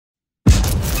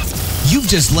You've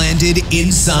just landed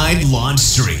inside Launch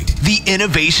Street, the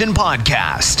Innovation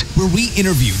Podcast, where we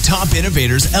interview top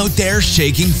innovators out there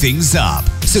shaking things up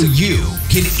so you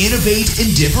can innovate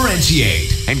and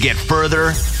differentiate and get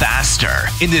further, faster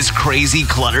in this crazy,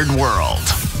 cluttered world.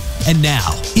 And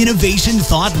now, innovation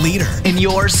thought leader and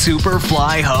your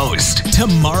Superfly host,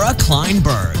 Tamara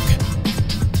Kleinberg.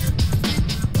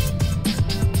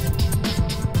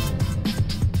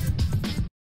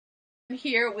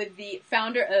 Here with the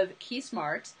founder of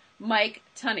KeySmart, Mike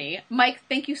Tunney. Mike,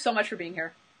 thank you so much for being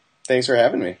here. Thanks for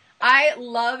having me. I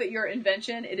love your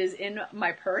invention. It is in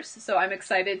my purse, so I'm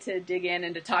excited to dig in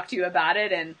and to talk to you about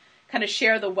it and kind of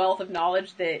share the wealth of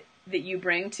knowledge that you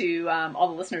bring to all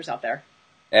the listeners out there.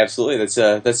 Absolutely.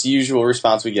 That's the usual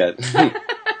response we get.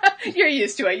 You're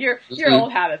used to it. You're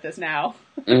old hat at this now.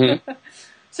 Mm-hmm.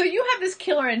 So you have this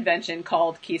killer invention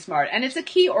called KeySmart, and it's a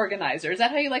key organizer. Is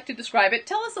that how you like to describe it?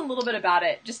 Tell us a little bit about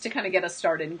it, just to kind of get us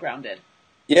started and grounded.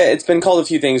 Yeah, it's been called a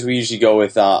few things. We usually go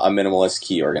with a minimalist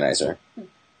key organizer.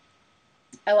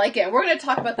 I like it. We're going to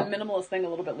talk about the minimalist thing a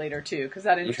little bit later, too, because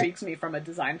that intrigues me from a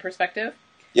design perspective.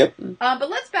 Yep. But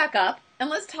let's back up, and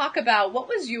let's talk about what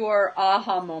was your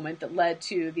aha moment that led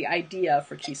to the idea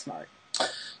for KeySmart?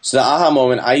 So the aha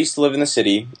moment, I used to live in the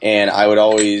city, and I would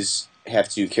always have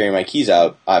to carry my keys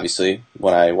out, obviously,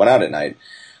 when I went out at night.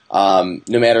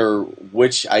 No matter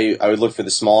which, I would look for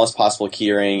the smallest possible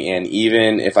key ring, and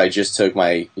even if I just took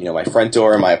my front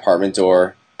door and my apartment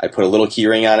door, I put a little key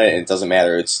ring on it, and it doesn't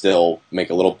matter, it'd still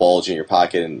make a little bulge in your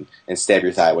pocket and stab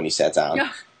your thigh when you sat down.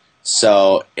 Yeah.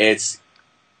 So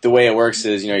the way it works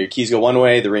is, your keys go one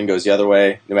way, the ring goes the other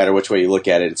way. No matter which way you look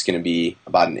at it, it's going to be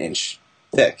about an inch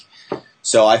thick.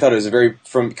 So I thought it was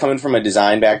coming from a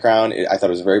design background, I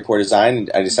thought it was a very poor design, and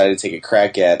I decided to take a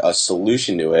crack at a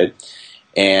solution to it.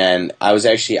 And I was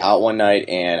actually out one night,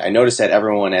 and I noticed that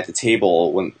everyone at the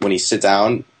table, when you sit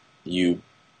down, you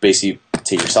basically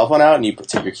take your cell phone out and you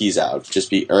take your keys out,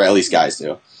 or at least guys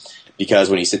do. Because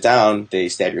when you sit down, they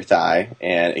stab your thigh,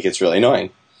 and it gets really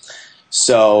annoying.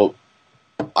 So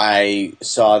I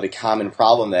saw the common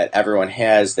problem that everyone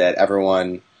has,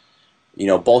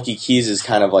 bulky keys is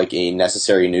kind of like a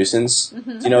necessary nuisance,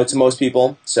 to most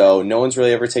people. So no one's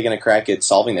really ever taken a crack at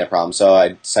solving that problem. So I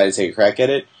decided to take a crack at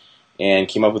it and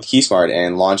came up with KeySmart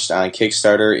and launched on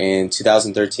Kickstarter in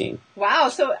 2013. Wow.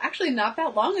 So actually not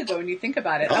that long ago when you think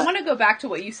about it. I want to go back to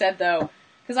what you said, though,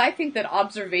 because I think that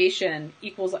observation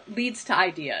leads to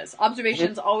ideas.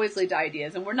 Observations always lead to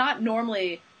ideas. And we're not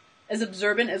normally as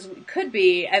observant as we could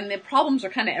be, and the problems are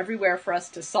kind of everywhere for us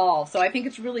to solve. So I think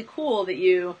it's really cool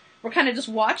that we're kind of just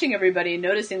watching everybody and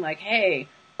noticing, like, hey,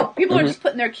 people are just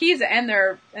putting their keys and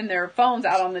their phones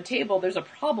out on the table. There's a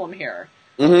problem here.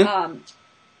 So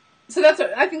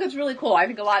I think that's really cool. I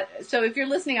think a lot. So if you're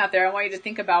listening out there, I want you to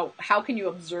think about how can you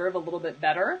observe a little bit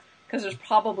better, because there's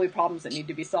probably problems that need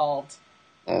to be solved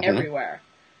everywhere.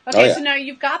 Okay, So now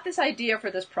you've got this idea for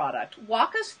this product.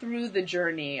 Walk us through the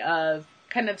journey of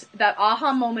kind of that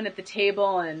aha moment at the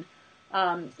table and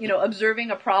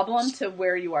observing a problem to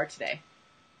where you are today.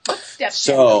 What steps?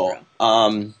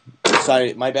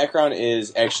 My background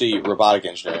is actually robotic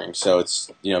engineering, so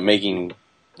it's making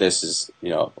this is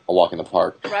a walk in the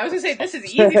park. Well, I was gonna say this is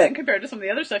easy then compared to some of the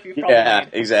other stuff you've probably made.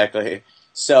 Exactly.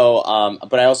 So,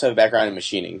 but I also have a background in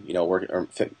machining,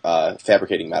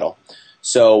 fabricating metal.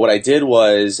 So what I did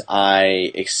was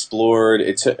I explored.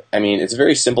 It's a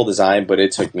very simple design, but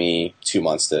it took me 2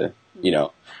 months to,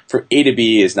 for A to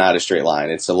B is not a straight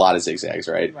line. It's a lot of zigzags,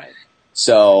 right? Right.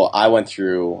 So I went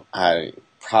through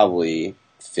probably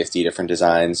 50 different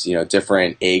designs,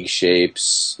 different egg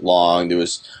shapes, long. There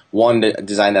was one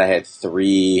design that I had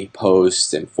 3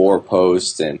 posts and 4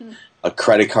 posts and a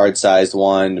credit card sized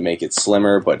one to make it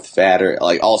slimmer but fatter,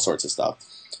 like all sorts of stuff.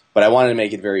 But I wanted to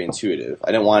make it very intuitive.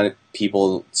 I didn't want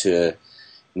people to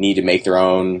need to make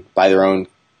buy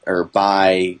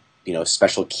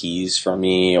special keys from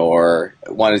me, or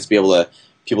wanted to be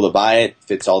people to buy it,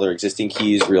 fits all their existing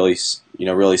keys, really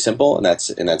simple, and that's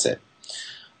it.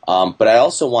 But I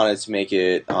also wanted to make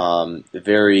it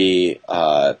very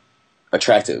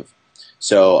attractive.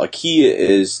 So a key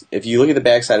is, if you look at the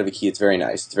backside of a key, it's very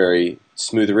nice. It's very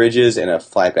smooth ridges and a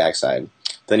flat backside.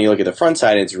 Then you look at the front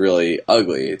side, and it's really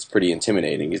ugly. It's pretty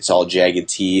intimidating. It's all jagged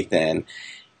teeth, and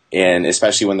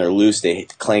especially when they're loose, they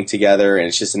clank together, and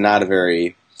it's just not a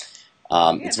very.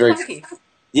 It's very. Funky.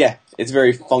 Yeah, it's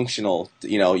very functional,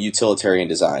 utilitarian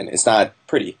design. It's not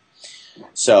pretty.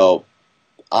 So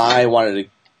I wanted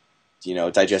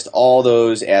to, digest all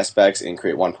those aspects and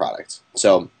create one product.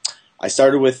 So I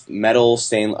started with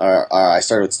I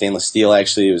started with stainless steel.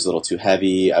 Actually, it was a little too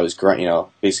heavy. I was,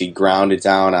 basically ground it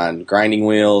down on grinding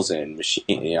wheels and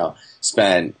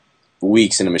spent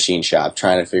weeks in a machine shop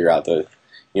trying to figure out the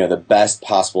best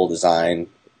possible design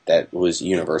that was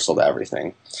universal to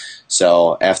everything.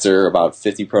 So after about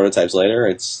 50 prototypes later,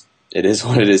 it is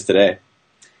what it is today.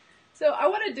 So I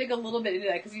want to dig a little bit into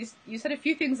that because you said a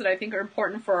few things that I think are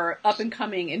important for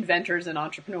up-and-coming inventors and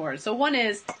entrepreneurs. So one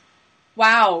is,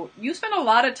 wow, you spend a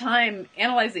lot of time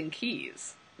analyzing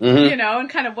keys, and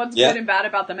kind of what's good and bad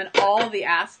about them and all the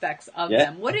aspects of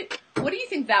them. What do you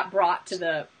think that brought to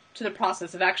the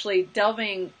process of actually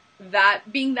delving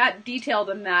being that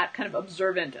detailed and that kind of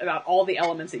observant about all the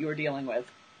elements that you were dealing with?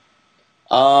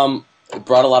 It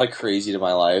brought a lot of crazy to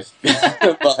my life,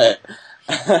 but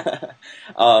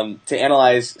to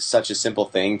analyze such a simple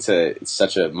thing to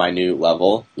such a minute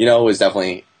level, it's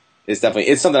something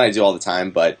I do all the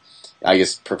time, but I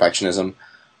guess perfectionism.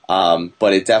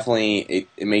 But it definitely,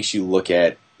 it makes you look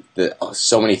at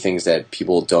so many things that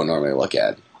people don't normally look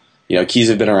at. Keys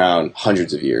have been around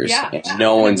hundreds of years. Yeah. And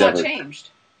no one's ever changed.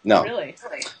 No. Really.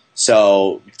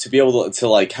 So to be able to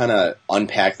like kind of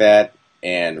unpack that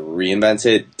and reinvent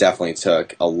it definitely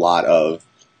took a lot of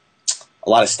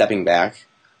stepping back,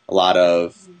 a lot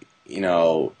of,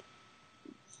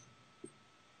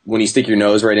 when you stick your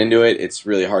nose right into it, it's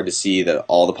really hard to see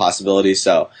all the possibilities.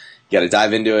 So you got to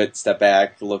dive into it, step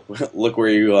back, look where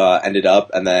you ended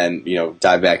up, and then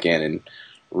dive back in and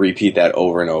repeat that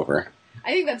over and over.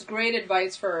 I think that's great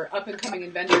advice for up and coming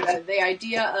inventors. The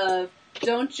idea of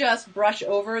don't just brush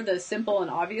over the simple and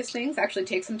obvious things. Actually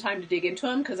take some time to dig into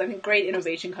them, because I think great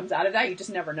innovation comes out of that. You just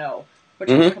never know what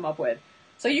you're going to come up with.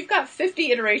 So you've got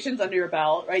 50 iterations under your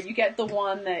belt, right? You get the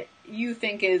one that you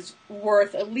think is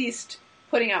worth at least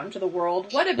putting out into the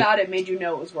world. What about it made you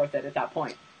know it was worth it at that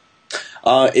point?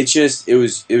 It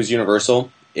was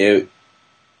universal.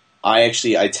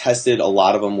 I tested a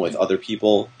lot of them with other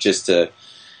people just to,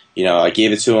 I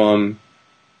gave it to them,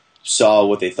 saw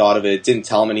what they thought of it, didn't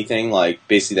tell them anything, like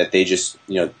basically that they just,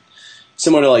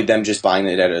 similar to like them just buying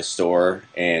it at a store,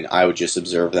 and I would just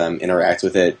observe them interact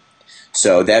with it.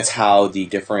 So that's how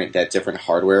that different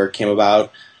hardware came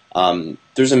about.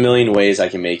 There's a million ways I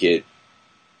can make it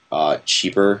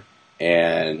cheaper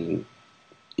and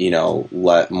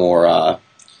let more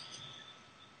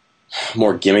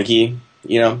gimmicky,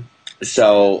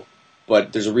 So,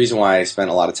 but there's a reason why I spent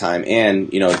a lot of time,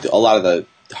 and a lot of the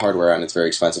hardware on it's very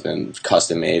expensive and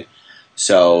custom made.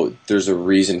 So there's a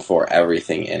reason for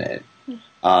everything in it.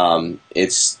 And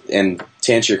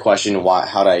to answer your question,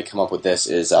 how did I come up with this?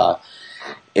 Is I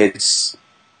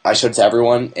showed it to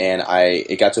everyone, and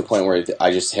it got to a point where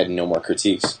I just had no more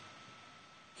critiques.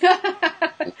 Stop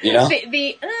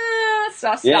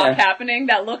happening.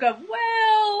 That look of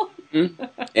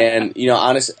and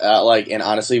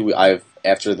honestly,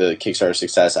 after the Kickstarter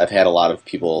success, I've had a lot of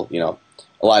people,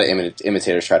 a lot of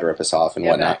imitators try to rip us off and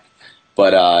whatnot.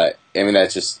 But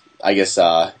that's just, I guess,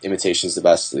 imitation's the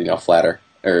best, flatter,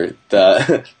 or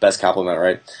the best compliment,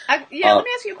 right? Let me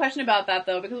ask you a question about that,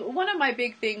 though, because one of my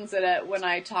big things that when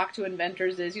I talk to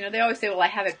inventors is, they always say, well, I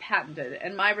have it patented.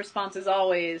 And my response is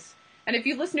always, and if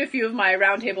you listen to a few of my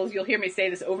roundtables, you'll hear me say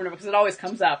this over and over because it always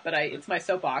comes up, but it's my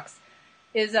soapbox,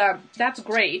 is that's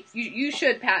great. You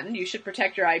should patent, you should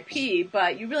protect your IP,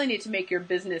 but you really need to make your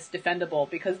business defendable,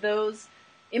 because those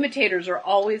imitators are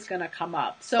always going to come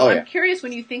up. So I'm curious,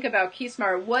 when you think about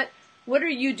KeySmart, what are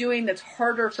you doing that's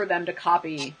harder for them to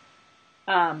copy?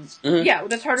 That's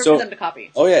harder for them to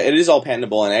copy. Oh yeah, it is all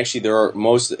patentable, and actually there are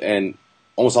almost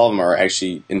all of them are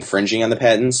actually infringing on the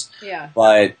patents. Yeah.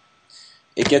 But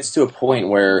it gets to a point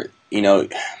where,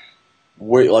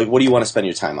 what do you want to spend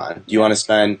your time on? Do you want to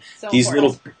spend these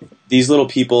little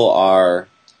people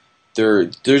they're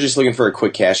just looking for a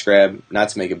quick cash grab, not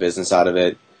to make a business out of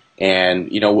it. And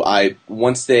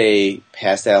once they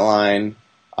pass that line,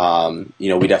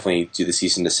 we definitely do the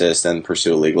cease and desist and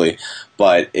pursue it legally.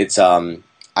 But it's I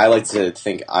like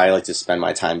to spend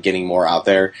my time getting more out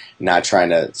there, not trying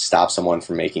to stop someone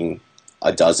from making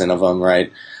a dozen of them,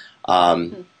 right?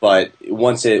 But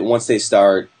once they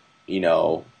start,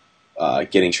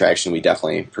 getting traction, we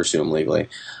definitely pursue them legally.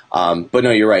 But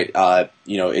no, you're right.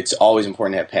 It's always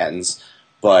important to have patents,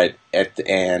 but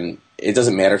and it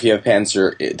doesn't matter if you have patents,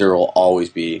 there will always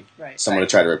be someone to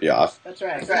try to rip you off. That's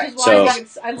right. Which is why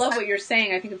I love what you're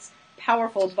saying. I think it's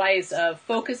powerful advice of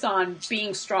focus on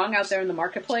being strong out there in the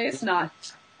marketplace, not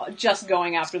just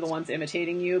going after the ones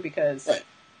imitating you, because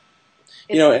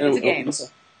it's a game.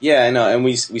 Yeah, I know, and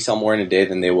we sell more in a day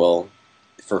than they will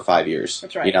for 5 years.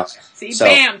 That's right. See, so,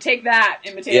 bam, take that,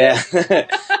 imitate. Yeah.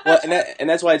 Well, and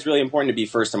that's why it's really important to be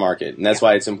first to market, and that's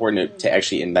why it's important to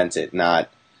actually invent it, not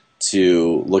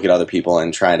to look at other people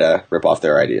and try to rip off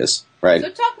their ideas. Right. So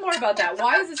talk more about that.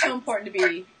 Why is it so important to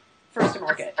be first to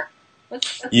market?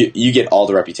 you get all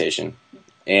the reputation,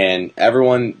 and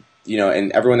everyone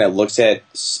that looks at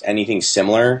anything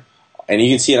similar, and you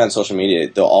can see it on social media,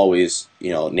 they'll always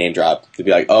name drop. They'll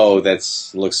be like, oh,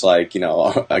 looks like a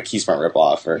KeySmart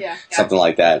ripoff or something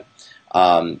like that.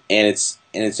 And it's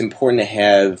important to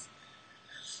have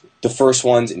the first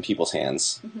ones in people's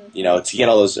hands, to get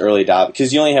all those early adopters,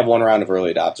 because you only have one round of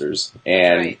early adopters,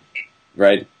 and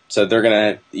right. So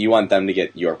you want them to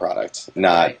get your product,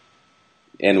 not,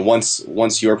 and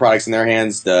once your product's in their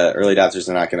hands, the early adopters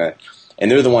are not gonna, and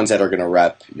they're the ones that are gonna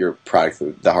rep your product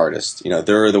the hardest.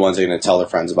 They're the ones that are gonna tell their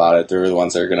friends about it. They're the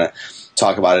ones that are gonna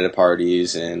talk about it at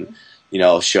parties and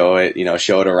show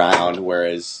it around.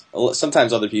 Whereas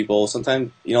sometimes other people, a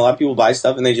lot of people buy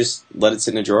stuff and they just let it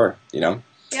sit in a drawer.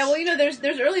 Yeah, well,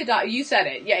 there's early adopters. You said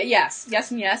it. Yeah, yes,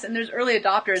 and yes. And there's early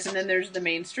adopters, and then there's the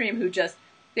mainstream who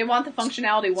they want the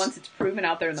functionality once it's proven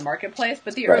out there in the marketplace.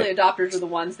 But the early adopters are the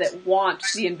ones that want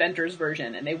the inventor's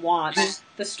version, and they want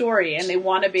the story, and they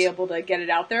want to be able to get it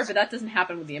out there. But that doesn't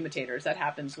happen with the imitators. That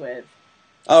happens with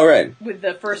with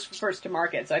the first to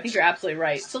market. So I think you're absolutely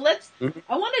right. So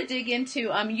I want to dig into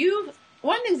one of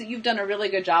the things that you've done a really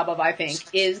good job of, I think,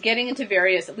 is getting into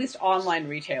various, at least online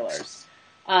retailers.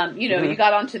 You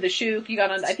got onto the Shook,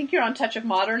 I think you're on Touch of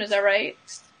Modern, is that right?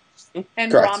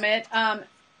 And Grommet.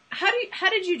 How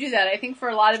did you do that? I think for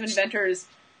a lot of inventors,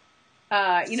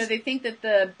 they think that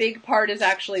the big part is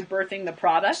actually birthing the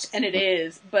product, and it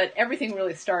is, but everything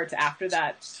really starts after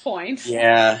that point.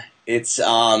 Yeah, it's,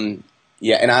 and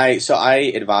I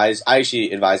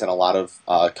actually advise on a lot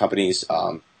of companies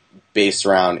based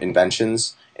around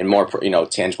inventions and more,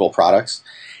 tangible products.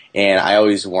 And I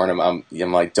always warn them, I'm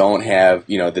like, don't have,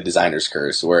 the designer's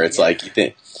curse, where it's like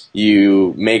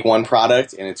you make one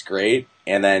product and it's great,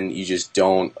 and then you just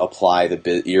don't apply the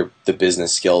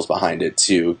business skills behind it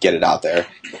to get it out there.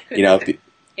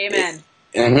 Amen.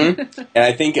 And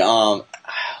I think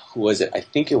who was it? I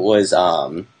think it was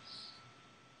on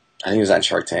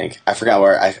Shark Tank. I forgot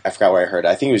where I heard it.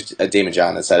 I think it was Damon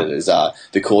John that said it is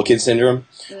the cool kid syndrome,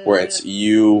 where it's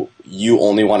you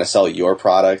only want to sell your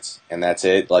product and that's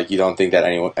it. Like, you don't think that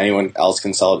anyone else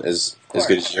can sell it as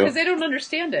good as you, because they don't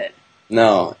understand it.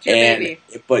 No,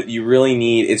 but you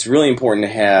really it's really important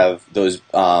to have those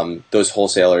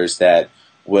wholesalers that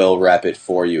will rep it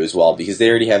for you as well, because they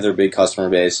already have their big customer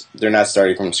base. They're not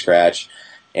starting from scratch.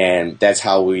 And that's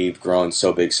how we've grown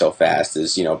so big so fast,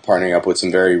 is, partnering up with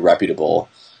some very reputable,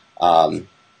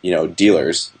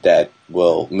 dealers that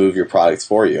will move your products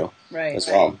for you as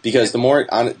well. Because the more,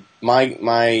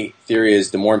 my theory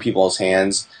is, the more in people's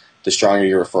hands, the stronger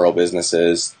your referral business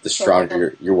is, the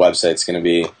stronger your website's going to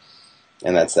be,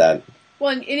 and that's that.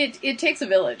 Well, and it takes a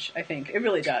village, I think. It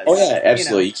really does. Oh yeah,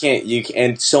 absolutely. You can't,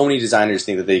 and so many designers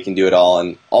think that they can do it all,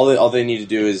 and all they need to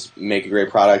do is make a great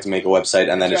product, make a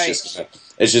website, and then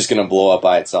it's just going to blow up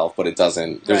by itself, but it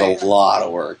doesn't. There's a lot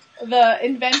of work. The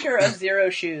inventor of Zero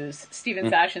Shoes,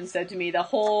 Stephen Sashin, said to me, the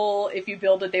whole, if you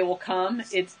build it, they will come,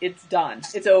 it's done.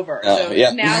 It's over.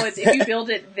 Now it's, if you build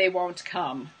it, they won't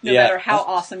come, no matter how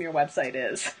awesome your website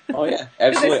is. Oh, yeah, absolutely.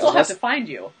 Because they still have to find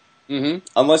you.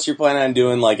 Unless you're planning on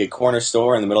doing like a corner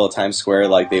store in the middle of Times Square,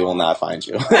 like, they will not find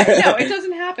you. No, it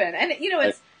doesn't happen. And,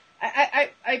 it's, I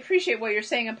appreciate what you're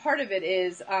saying, and part of it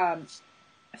is,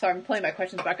 sorry, I'm pulling my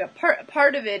questions back up.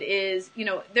 Part of it is,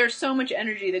 there's so much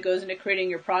energy that goes into creating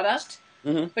your product,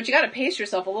 but you got to pace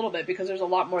yourself a little bit, because there's a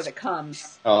lot more that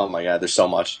comes. Oh my God, there's so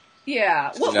much.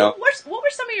 Yeah. What were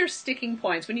some of your sticking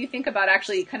points when you think about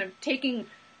actually kind of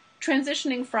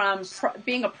transitioning from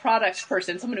being a product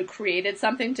person, someone who created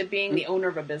something, to being the owner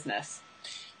of a business?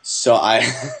 So I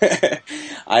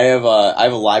have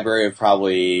a library of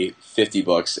probably 50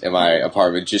 books in my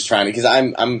apartment, just trying to, because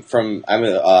I'm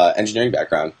an engineering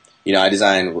background. I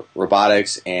design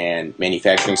robotics and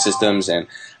manufacturing systems, and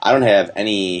I don't have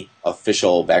any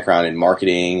official background in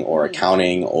marketing or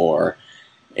accounting, or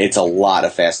it's a lot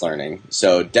of fast learning.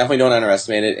 So definitely don't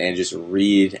underestimate it, and just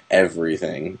read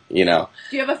everything. Do you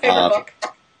have a favorite book?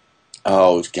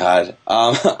 Oh God,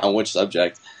 on which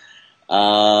subject?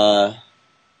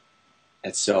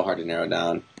 It's so hard to narrow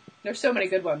down. There's so many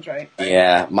good ones, right?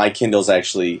 Yeah, my Kindle's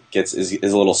actually is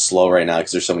a little slow right now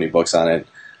because there's so many books on it.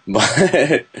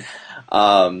 But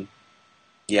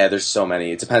there's so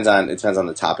many. It depends on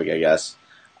the topic, I guess.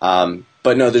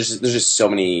 But no, there's just so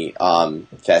many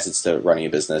facets to running a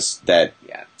business that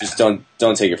just don't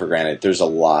take it for granted. There's a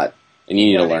lot, and you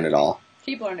need to learn it all.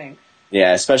 Keep learning.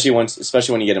 Yeah, especially when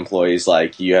you get employees,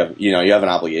 like you have an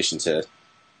obligation to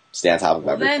stay on top of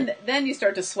everything. Then you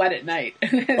start to sweat at night.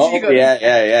 Oh,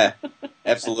 yeah.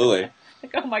 Absolutely.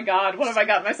 Like, oh my God, what have I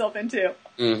gotten myself into?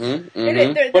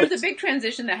 Mm-hmm. There's a big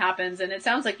transition that happens, and it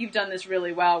sounds like you've done this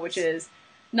really well, which is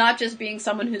not just being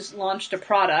someone who's launched a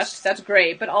product, that's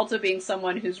great, but also being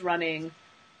someone who's running,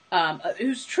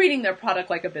 who's treating their product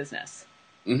like a business.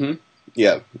 Mm-hmm.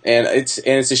 Yeah, and it's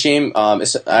a shame. I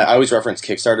always reference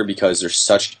Kickstarter because there's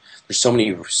so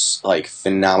many like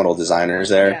phenomenal designers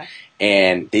there,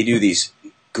 and they do these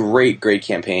great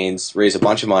campaigns, raise a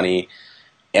bunch of money,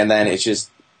 and then they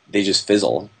just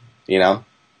fizzle, you know.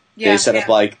 They set up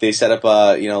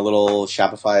a little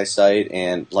Shopify site,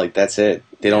 and like that's it.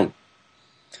 They don't.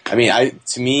 I mean,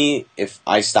 to me, if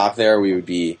I stopped there, we would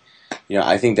be,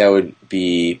 I think that would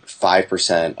be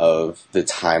 5% of the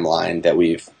timeline that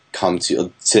we've come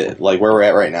to like where we're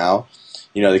at right now.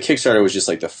 The Kickstarter was just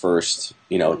like the first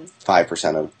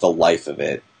 5% of the life of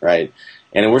it, right?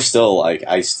 And we're still like,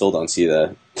 I still don't see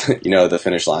the the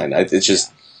finish line. It's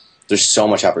just there's so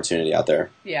much opportunity out there.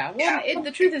 Yeah, well,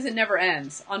 the truth is it never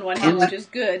ends on one hand, which is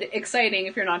good, exciting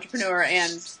if you're an entrepreneur,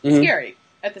 and scary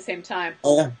at the same time.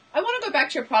 Oh, yeah. I want to go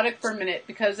back to your product for a minute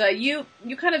because you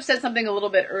kind of said something a little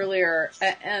bit earlier,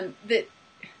 and that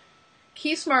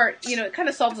KeySmart, it kind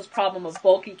of solves this problem of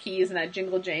bulky keys and that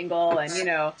jingle jangle, and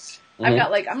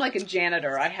I'm like a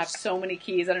janitor. I have so many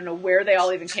keys. I don't know where they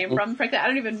all even came from. Frankly, I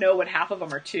don't even know what half of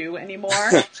them are to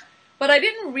anymore. But I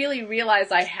didn't really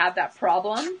realize I had that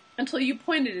problem until you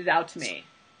pointed it out to me.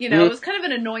 It was kind of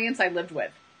an annoyance I lived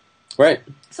with. Right.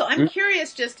 So I'm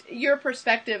curious, just your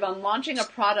perspective on launching a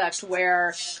product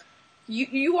where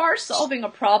you are solving a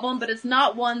problem, but it's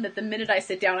not one that the minute I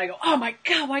sit down I go, oh my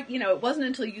God, why? It wasn't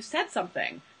until you said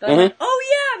something that I'm like, oh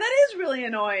yeah, that is really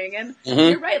annoying. And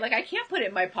you're right, like I can't put it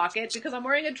in my pocket because I'm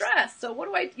wearing a dress. So what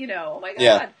do I, oh my God.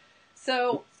 Yeah.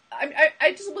 So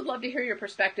I just would love to hear your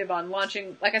perspective on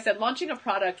launching a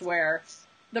product where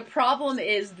the problem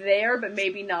is there, but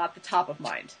maybe not the top of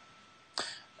mind.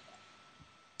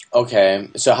 Okay,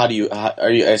 so are you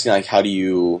asking like how do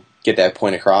you get that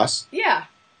point across? Yeah.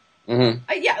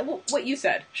 Mm-hmm. What you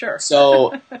said, sure.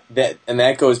 So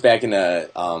that goes back into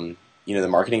the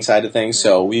marketing side of things.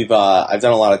 Mm-hmm. So I've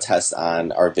done a lot of tests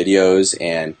on our videos,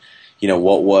 and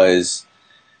what was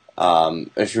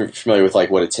if you're familiar with like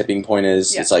what a tipping point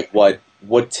is, it's like what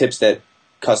tips that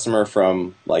customer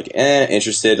from like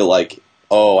interested to like,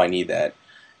 oh, I need that.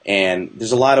 And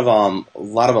there's a lot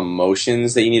of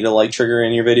emotions that you need to like trigger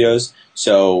in your videos.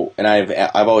 So, and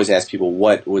I've always asked people,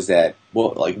 what was that?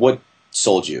 What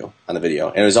sold you on the video?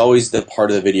 And it was always the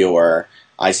part of the video where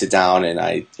I sit down and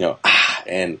I,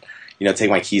 take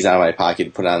my keys out of my pocket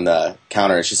and put it on the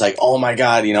counter. It's just like, oh my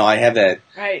God, I have that.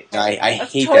 Right. I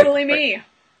hate that. Totally me.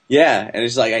 Yeah, and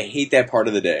it's like I hate that part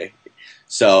of the day.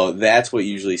 So that's what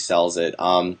usually sells it.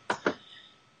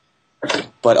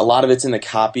 But a lot of it's in the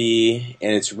copy,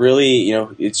 and it's really,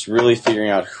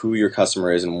 figuring out who your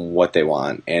customer is and what they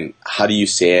want, and how do you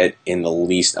say it in the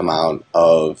least amount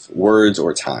of words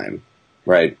or time,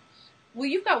 right? Well,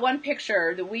 you've got one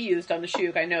picture that we used on the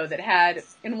shoot, I know, that had,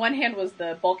 in one hand was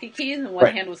the bulky keys, and in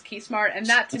one hand was KeySmart, and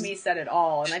that to me said it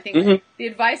all. And I think the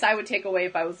advice I would take away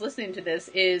if I was listening to this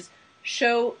is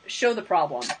show the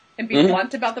problem and be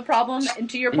blunt about the problem, and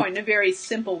to your point, in a very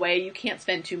simple way. You can't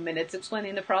spend 2 minutes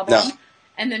explaining the problem. No.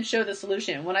 And then show the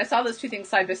solution. When I saw those two things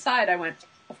side by side, I went,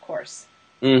 of course.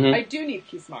 I do need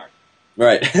KeySmart.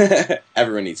 Right.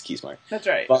 Everyone needs KeySmart. That's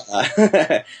right.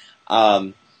 But,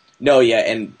 no, yeah,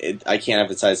 and I can't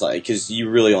emphasize, because you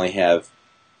really only have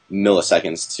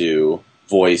milliseconds to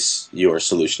voice your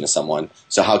solution to someone.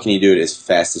 So how can you do it as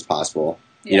fast as possible?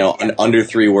 Yeah, under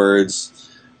 3 words,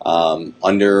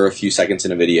 under a few seconds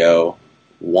in a video,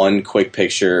 one quick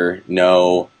picture.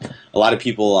 No, a lot of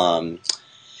people,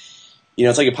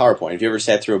 it's like a PowerPoint. Have you ever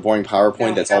sat through a boring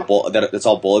PowerPoint that's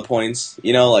all bullet points?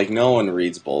 No one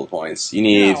reads bullet points. You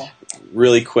need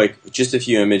really quick, just a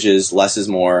few images. Less is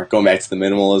more. Going back to the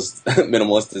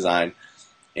minimalist design,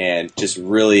 and just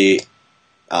really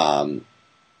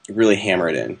hammer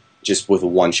it in just with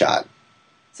one shot.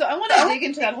 So I want to dig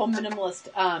into that whole minimalist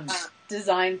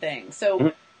design thing.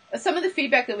 So some of the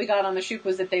feedback that we got on the shoot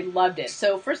was that they loved it.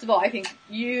 So first of all, I think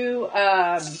you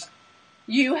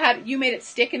made it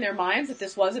stick in their minds that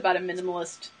this was about a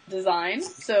minimalist design.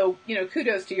 So,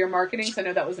 kudos to your marketing, because I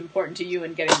know that was important to you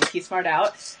in getting the KeySmart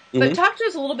out. But talk to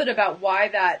us a little bit about why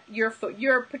that your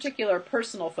particular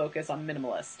personal focus on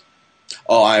minimalist.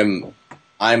 Oh, I'm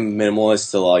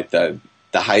minimalist to like the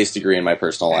highest degree in my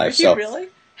personal life. So really?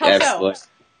 How absolutely. So?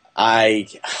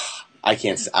 I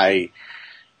can't.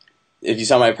 If you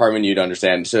saw my apartment, you'd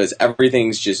understand. So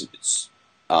everything's just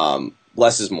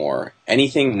less is more.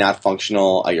 Anything not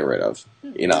functional, I get rid of.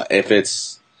 If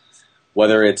it's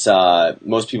whether it's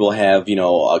most people have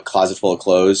a closet full of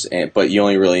clothes, but you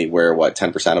only really wear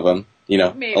 10% of them.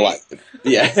 Maybe. A lot.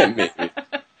 Yeah, maybe.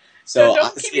 So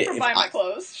don't keep me from buying my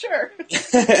clothes. Sure.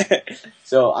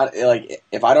 So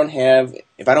if I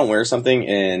don't wear something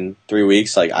in 3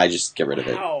 weeks, I just get rid of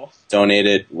it, donate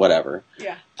it, whatever.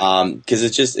 Yeah. Because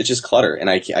it's just clutter, and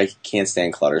I can't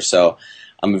stand clutter. So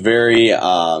I'm very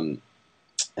and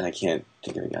I can't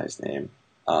think of the guy's name.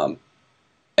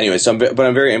 Anyway, but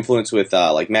I'm very influenced with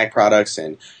Mac products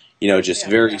and just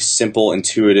very simple,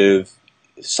 intuitive,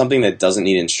 something that doesn't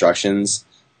need instructions.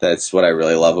 That's what I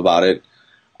really love about it.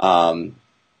 And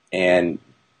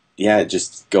yeah,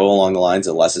 just go along the lines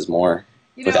of less is more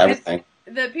with everything.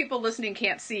 The people listening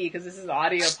can't see because this is an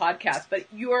audio podcast, but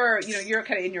you're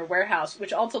kind of in your warehouse,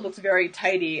 which also looks very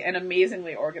tidy and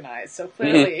amazingly organized. So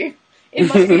clearly, it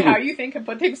must be how you think and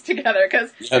put things together.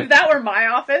 Because if that were my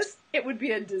office, it would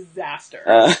be a disaster.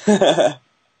 I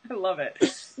love it.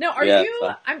 Now, are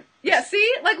you?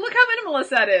 See, look how minimalist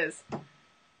that is.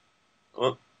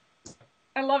 Well,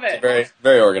 I love it. It's very,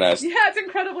 very organized. Yeah, it's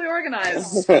incredibly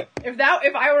organized. If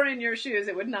I were in your shoes,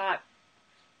 it would not.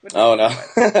 Oh no.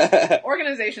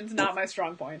 Organization's not my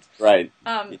strong point. Right.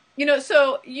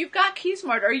 So you've got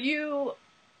KeySmart.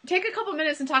 Take a couple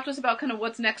minutes and talk to us about kind of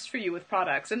what's next for you with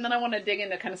products, and then I want to dig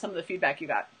into kind of some of the feedback you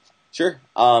got. Sure.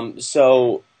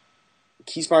 So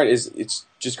KeySmart it's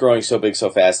just growing so big so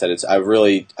fast that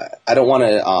I don't want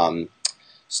to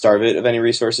starve it of any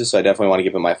resources, so I definitely want to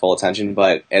give it my full attention.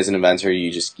 But as an inventor,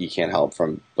 you can't help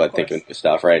but think of new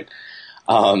stuff, right?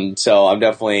 So I'm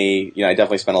definitely, I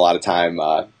definitely spend a lot of time,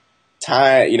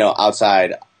 outside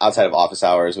of office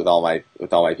hours with all my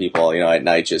people, at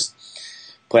night, just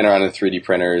playing around with 3D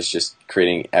printers, just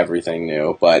creating everything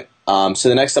new. But, so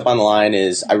the next step on the line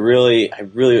is I really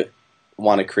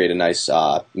want to create a nice,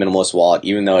 minimalist wallet,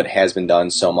 even though it has been done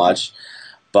so much.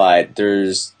 But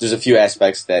there's a few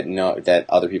aspects that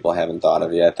other people haven't thought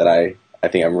of yet that I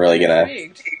think I'm really gonna,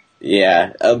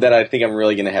 that I think I'm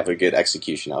really gonna have a good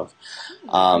execution of.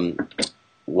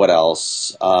 What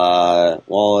else?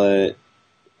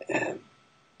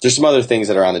 There's some other things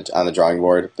that are on the drawing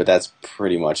board, but that's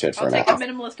pretty much it for now. I'll take a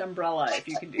minimalist umbrella if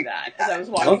you can do that, as I was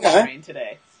walking the train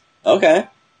today. Okay.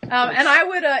 And I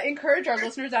would encourage our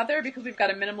listeners out there, because we've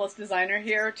got a minimalist designer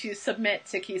here, to submit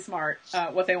to KeySmart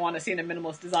what they want to see in a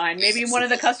minimalist design. Maybe one of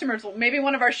the customers, maybe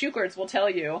one of our shoekards will tell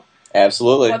you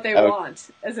absolutely what they want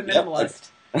as a minimalist.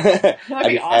 That'd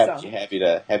be awesome. Happy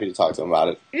to talk to them about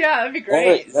it. Yeah, that'd be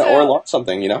great. Or launch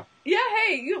something, Yeah,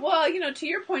 hey, to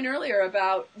your point earlier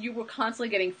about you were constantly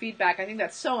getting feedback, I think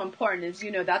that's so important. Is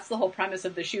that's the whole premise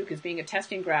of the Shook, is being a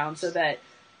testing ground, so that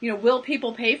will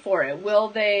people pay for it? Will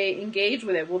they engage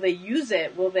with it? Will they use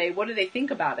it? What do they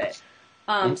think about it?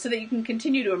 So that you can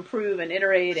continue to improve and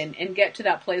iterate and get to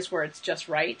that place where it's just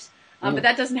right. But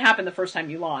that doesn't happen the first time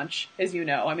you launch, as you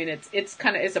know. I mean, it's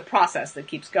a process that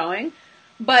keeps going.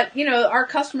 But, our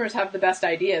customers have the best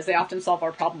ideas. They often solve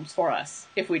our problems for us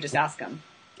if we just ask them.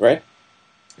 Right.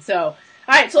 So, all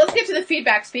right, so let's get to the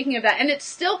feedback. Speaking of that, and it's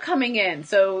still coming in,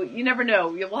 so you never know.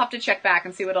 We'll have to check back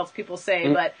and see what else people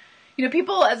say. But,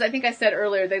 people, as I think I said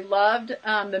earlier, they loved the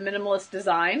minimalist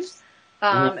design.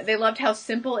 They loved how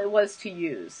simple it was to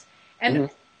use. And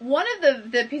one of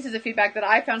the pieces of feedback that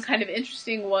I found kind of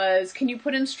interesting was, can you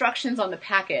put instructions on the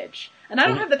package? And I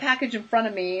don't have the package in front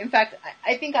of me. In fact,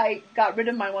 I think I got rid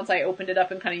of mine once I opened it up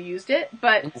and kind of used it.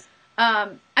 But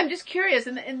I'm just curious.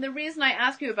 And the reason I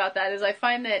ask you about that is I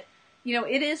find that,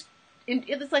 it's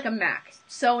like a Mac.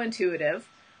 So intuitive.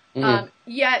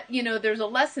 Yet, there's a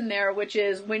lesson there, which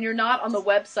is when you're not on the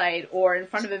website or in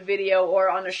front of a video or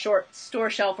on a short store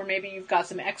shelf, or maybe you've got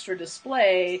some extra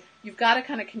display, you've got to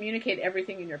kind of communicate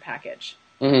everything in your package.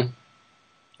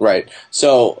 Right.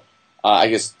 So, I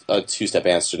guess a two-step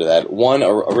answer to that. One,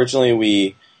 originally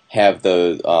we have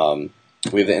the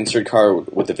insert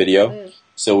card with the video.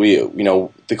 So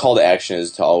the call to action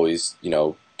is to always,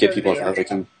 get people in front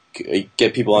of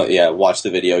get people, watch the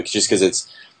video, just because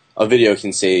a video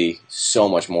can say so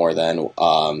much more than,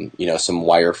 some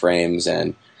wireframes,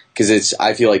 and because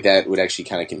I feel like that would actually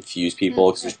kind of confuse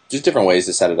people, because there's different ways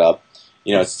to set it up.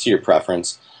 It's to your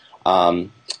preference.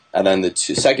 And then the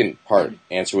second part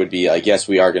answer would be, yes,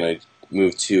 we are going to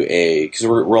move to because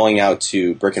we're rolling out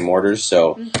to brick and mortars.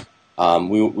 So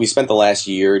we spent the last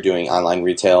year doing online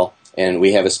retail, and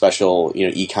we have a special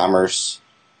e-commerce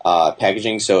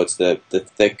packaging. So it's the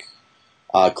thick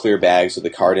clear bags with the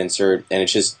card insert, and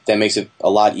that makes it a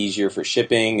lot easier for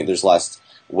shipping, and there's less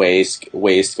waste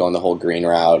going the whole green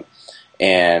route.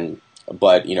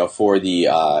 But for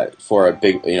a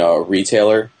big a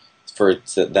retailer, for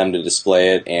them to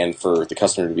display it and for the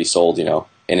customer to be sold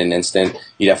in an instant,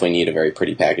 you definitely need a very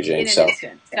pretty packaging. In an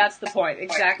instant. That's the point.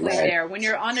 Exactly right there. When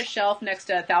you're on a shelf next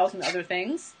to 1,000 other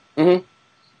things, you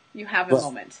have a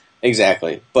moment.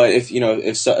 Exactly. But if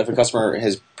a customer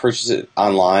has purchased it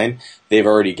online, they've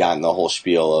already gotten the whole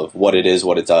spiel of what it is,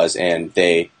 what it does, and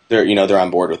they're on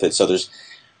board with it. So there's,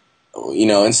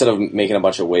 instead of making a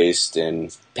bunch of waste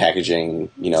and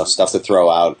packaging, stuff to throw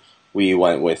out, we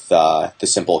went with the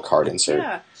simple card insert.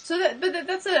 Yeah. So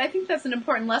I think that's an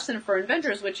important lesson for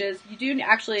inventors, which is you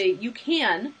have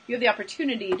the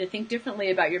opportunity to think differently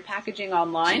about your packaging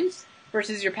online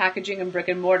versus your packaging in brick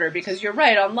and mortar, because you're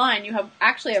right, online you have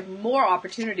more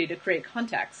opportunity to create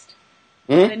context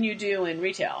than you do in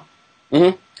retail.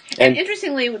 And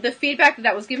interestingly, the feedback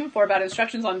that was given about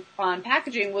instructions on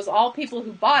packaging was all people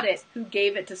who bought it who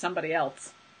gave it to somebody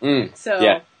else. So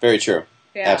yeah, very true.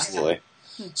 Yeah. Absolutely.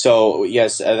 So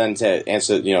yes, and then to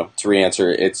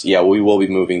re-answer, it's we will be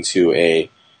moving to a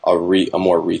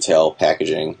more retail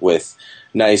packaging with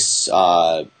nice.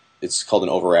 It's called an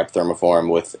overwrap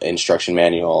thermoform with instruction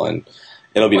manual, and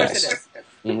it'll be nice.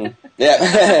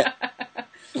 Yeah.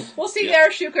 We'll see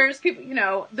there, Shukers.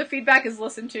 People, the feedback is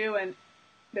listened to, and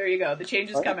there you go. The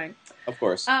change is coming. Of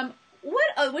course.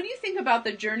 When you think about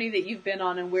the journey that you've been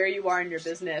on and where you are in your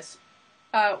business,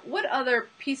 what other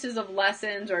pieces of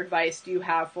lessons or advice do you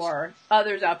have for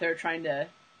others out there trying to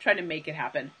make it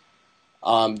happen?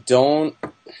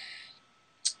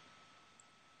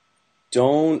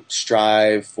 Don't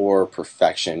strive for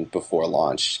perfection before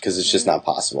launch, because it's just not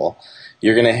possible.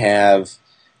 You're gonna have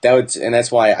and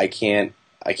that's why I can't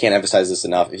emphasize this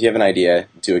enough. If you have an idea,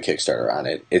 do a Kickstarter on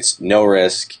it. It's no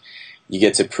risk. You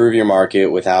get to prove your market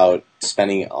without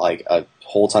spending like a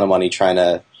whole ton of money trying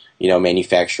to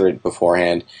manufacture it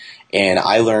beforehand. And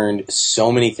I learned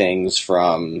so many things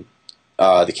from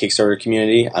the Kickstarter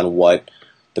community on what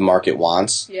the market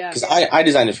wants. Yeah. Because I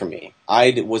designed it for me.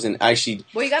 I wasn't actually...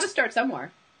 Well, you got to start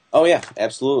somewhere. Oh, yeah,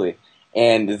 absolutely.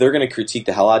 And they're going to critique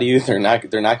the hell out of you. They're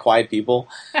not quiet people.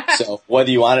 So whether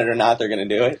you want it or not, they're going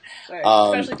to do it. Right.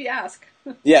 Especially if you ask.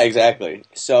 Yeah, exactly.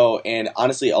 So, and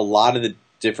honestly, a lot of the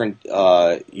different,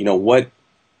 what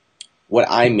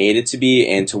I made it to be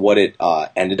and to what it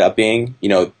ended up being,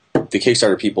 the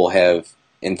Kickstarter people have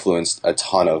influenced a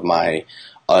ton of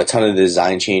the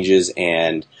design changes,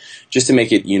 and just to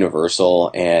make it universal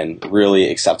and really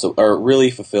acceptable, or really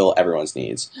fulfill everyone's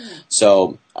needs.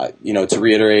 So, to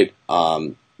reiterate,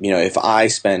 if I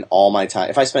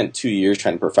spent 2 years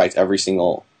trying to perfect every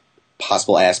single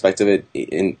possible aspect of it,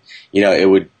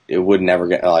 it would never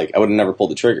get, I would have never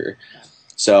pulled the trigger.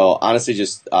 So honestly,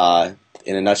 just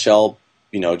in a nutshell,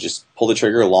 just pull the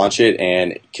trigger, launch it,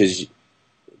 and because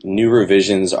new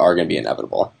revisions are going to be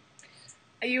inevitable.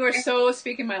 You are so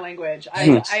speaking my language. I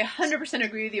 100%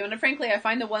 agree with you. And frankly, I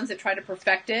find the ones that try to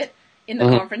perfect it in the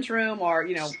conference room or,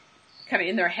 kind of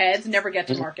in their heads never get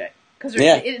to market. Because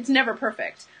it's never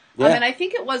perfect. Yeah. And I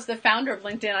think it was the founder of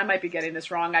LinkedIn. I might be getting this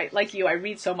wrong. I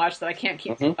read so much that I can't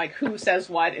keep who says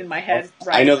what in my head.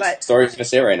 Right? I know the story I'm going to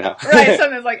say right now. Right.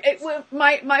 Something's like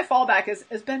my fallback is,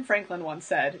 as Ben Franklin once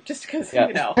said, just because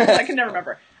I can never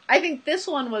remember. I think this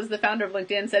one was the founder of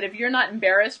LinkedIn said, if you're not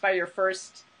embarrassed by your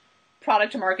first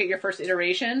product to market, your first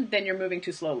iteration, then you're moving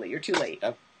too slowly. You're too late.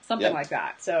 Yep. Something like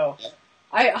that. So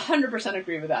I 100%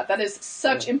 agree with that. That is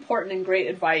such important and great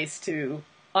advice to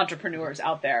entrepreneurs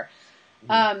out there.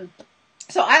 So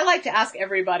I like to ask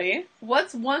everybody,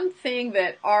 what's one thing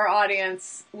that our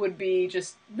audience would be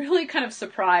just really kind of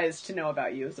surprised to know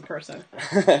about you as a person?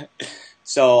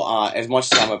 So as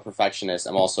much as I'm a perfectionist,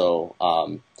 I'm also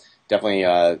definitely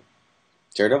a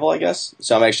daredevil, I guess.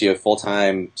 So I'm actually a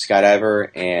full-time skydiver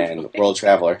and world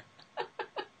traveler.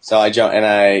 So I jump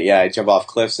off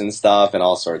cliffs and stuff and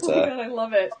all sorts of... Oh my God, I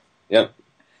love it. Yep.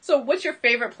 So what's your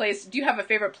favorite place? Do you have a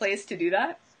favorite place to do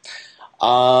that?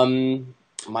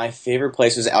 My favorite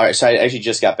place was... So I actually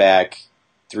just got back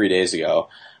 3 days ago.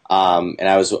 And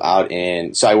I was out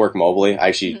so I work mobily. I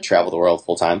actually travel the world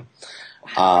full-time.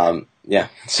 Wow. Yeah.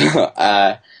 So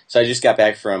I just got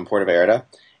back from Puerto Vallarta.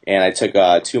 And I took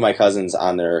two of my cousins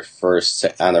on their first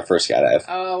skydive.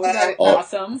 Oh, was that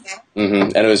awesome?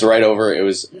 Mm-hmm. And it was right over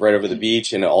the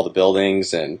beach and all the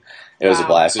buildings, and it was a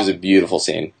blast. It was a beautiful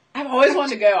scene. I've always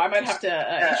wanted to go. I might have to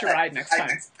hitch a ride next time.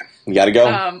 You got to go.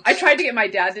 I tried to get my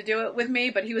dad to do it with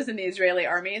me, but he was in the Israeli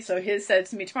army, so his said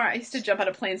to me, tomorrow I used to jump out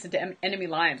of planes into enemy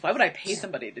lines. Why would I pay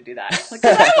somebody to do that? Like,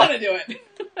 'cause I want to do it.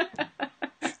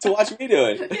 To watch me do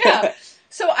it. Yeah.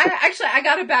 So I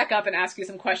got to back up and ask you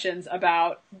some questions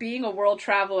about being a world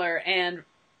traveler and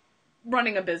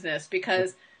running a business,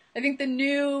 because I think the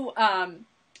new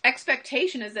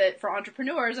expectation is that for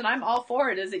entrepreneurs, and I'm all for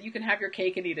it, is that you can have your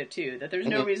cake and eat it too, that there's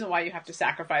no reason why you have to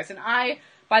sacrifice. And I,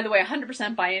 by the way,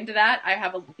 100% buy into that. I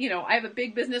have a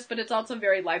big business, but it's also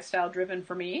very lifestyle driven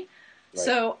for me. Right.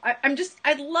 So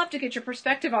I'd love to get your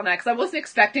perspective on that, because I wasn't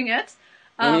expecting it.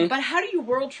 But how do you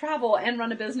world travel and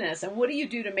run a business? And what do you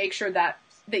do to make sure that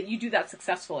you do that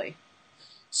successfully?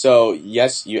 So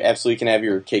yes, you absolutely can have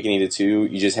your cake and eat it too.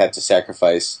 You just have to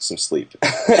sacrifice some sleep.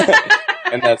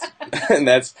 And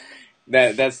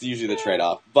that's usually the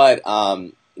trade-off. But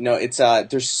the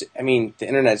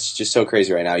internet's just so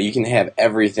crazy right now. You can have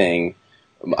everything.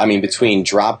 I mean, between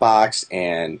Dropbox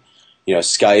and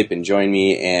Skype and Join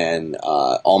Me and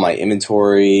all my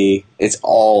inventory, it's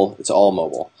all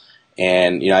mobile.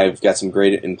 And I've got some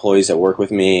great employees that work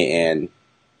with me, and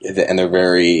they're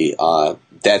very.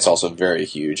 That's also very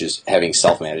huge, is having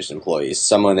self-managed employees,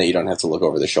 someone that you don't have to look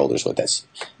over their shoulders with. That's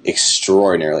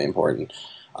extraordinarily important,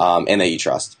 and that you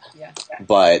trust. Yeah.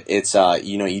 But it's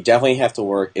you definitely have to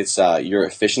work. It's your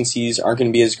efficiencies aren't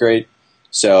going to be as great.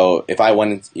 So if I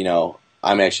went,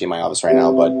 I'm actually in my office right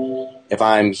now, but if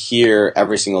I'm here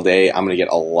every single day, I'm going to get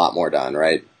a lot more done,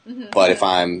 right? Mm-hmm. But if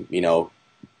I'm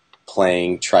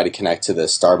try to connect to the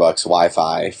Starbucks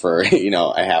Wi-Fi for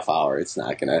a half hour, it's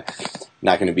not gonna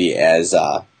be as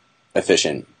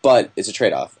efficient. But it's a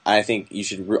trade-off. I think you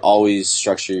should always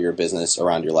structure your business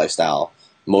around your lifestyle.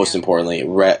 Most importantly,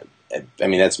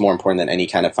 that's more important than any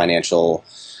kind of financial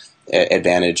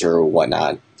advantage or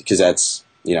whatnot, because that's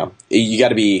you got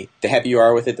to be, the happier you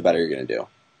are with it, the better you're gonna do.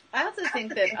 I also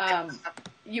think that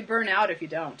you burn out if you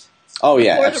don't. Oh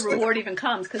yeah, before absolutely. The reward even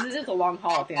comes, because it is a long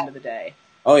haul at the end of the day.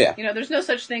 Oh, yeah. There's no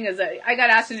such thing as I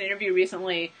got asked in an interview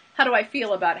recently, how do I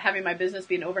feel about having my business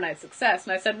be an overnight success?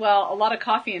 And I said, well, a lot of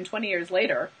coffee and 20 years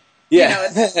later. Yeah.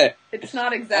 It's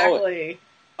not exactly.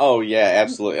 Oh, yeah,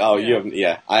 absolutely. Oh,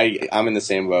 yeah. I'm in the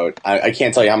same boat. I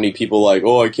can't tell you how many people I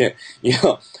can't,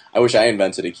 I wish I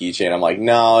invented a keychain. I'm like,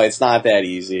 no, it's not that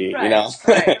easy, right,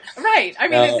 Right. I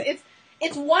mean,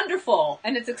 it's wonderful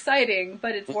and it's exciting,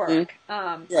 but it's work.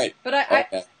 Mm-hmm. Right. But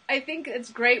I think it's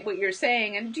great what you're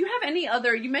saying. And do you have any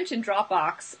other, you mentioned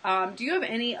Dropbox, do you have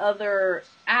any other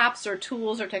apps or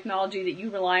tools or technology that you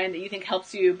rely on that you think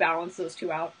helps you balance those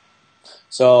two out?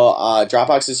 So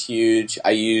Dropbox is huge.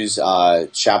 I use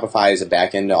Shopify as a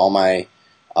backend to all my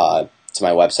to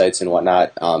my websites and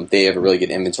whatnot. They have a really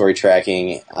good inventory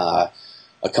tracking.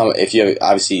 If you have,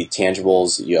 obviously,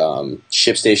 tangibles,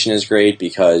 ShipStation is great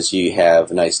because you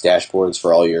have nice dashboards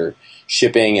for all your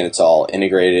shipping, and it's all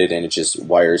integrated, and it just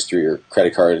wires through your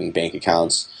credit card and bank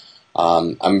accounts.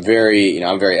 I'm very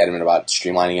adamant about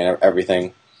streamlining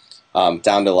everything, down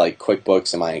to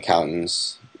QuickBooks and my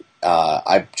accountants.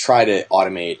 I try to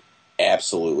automate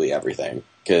absolutely everything,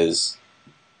 because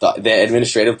the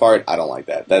administrative part, I don't like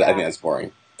that. I think that's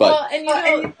boring. But, well, and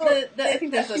I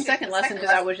think there's a second lesson to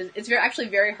that, which is it's actually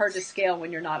very hard to scale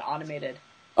when you're not automated.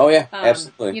 Oh, yeah,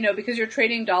 absolutely. Because you're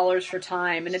trading dollars for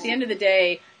time. And at the end of the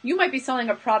day, you might be selling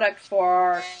a product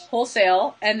for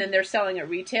wholesale, and then they're selling it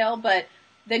retail, but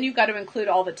then you've got to include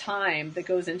all the time that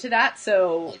goes into that.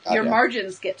 So your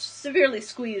margins get severely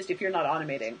squeezed if you're not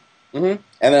automating. Mm-hmm.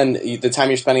 And then the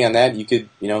time you're spending on that, you could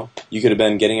have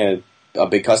been getting a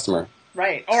big customer.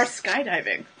 Right. Or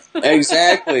skydiving.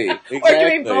 Exactly. Or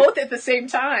doing both at the same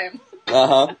time.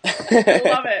 Uh-huh. I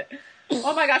love it.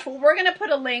 Oh my gosh. Well, we're going to put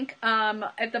a link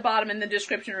at the bottom in the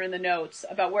description or in the notes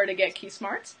about where to get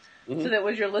KeySmart. Mm-hmm. So that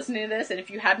when you're listening to this, and if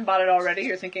you hadn't bought it already,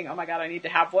 you're thinking, oh my God, I need to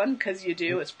have one, because you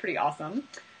do. It's pretty awesome.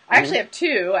 I actually have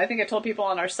two. I think I told people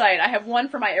on our site. I have one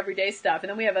for my everyday stuff, and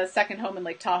then we have a second home in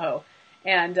Lake Tahoe.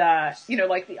 And,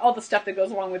 all the stuff that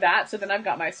goes along with that. So then I've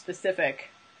got my specific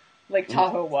Lake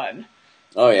Tahoe one.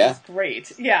 Oh, yeah? It's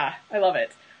great. Yeah, I love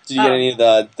it. Did you get any of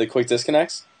the quick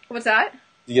disconnects? What's that?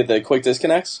 Did you get the quick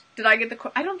disconnects? Did I get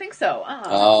I don't think so.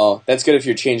 Oh, that's good if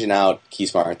you're changing out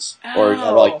KeySmarts. Or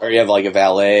you have a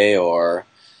valet or,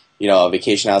 a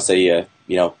vacation house that you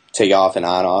take off and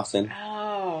on often.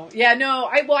 Oh, yeah, no.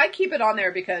 I keep it on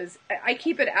there because I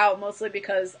keep it out mostly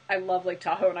because I love Lake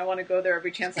Tahoe and I want to go there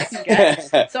every chance I can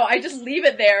get. So I just leave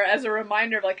it there as a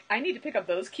reminder of I need to pick up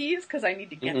those keys because I need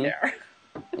to get there.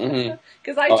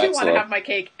 Because I too want to have my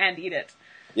cake and eat it.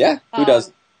 Yeah, who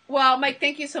does? Well, Mike,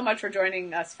 thank you so much for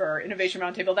joining us for Innovation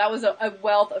Roundtable. That was a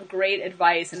wealth of great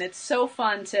advice, and it's so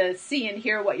fun to see and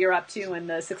hear what you're up to and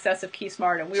the success of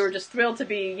KeySmart. And we were just thrilled to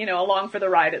be, along for the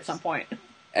ride at some point.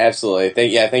 Absolutely.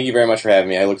 Thank you very much for having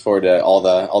me. I look forward to all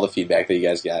the feedback that you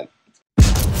guys got.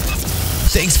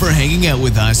 Thanks for hanging out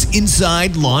with us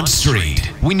inside Launch Street.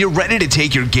 When you're ready to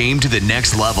take your game to the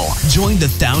next level, join the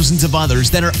thousands of others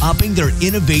that are upping their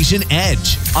innovation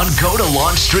edge on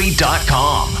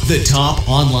GoToLaunchStreet.com, the top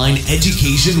online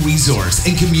education resource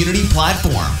and community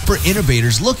platform for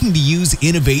innovators looking to use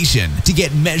innovation to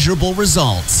get measurable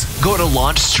results. Go to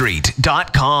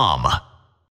LaunchStreet.com.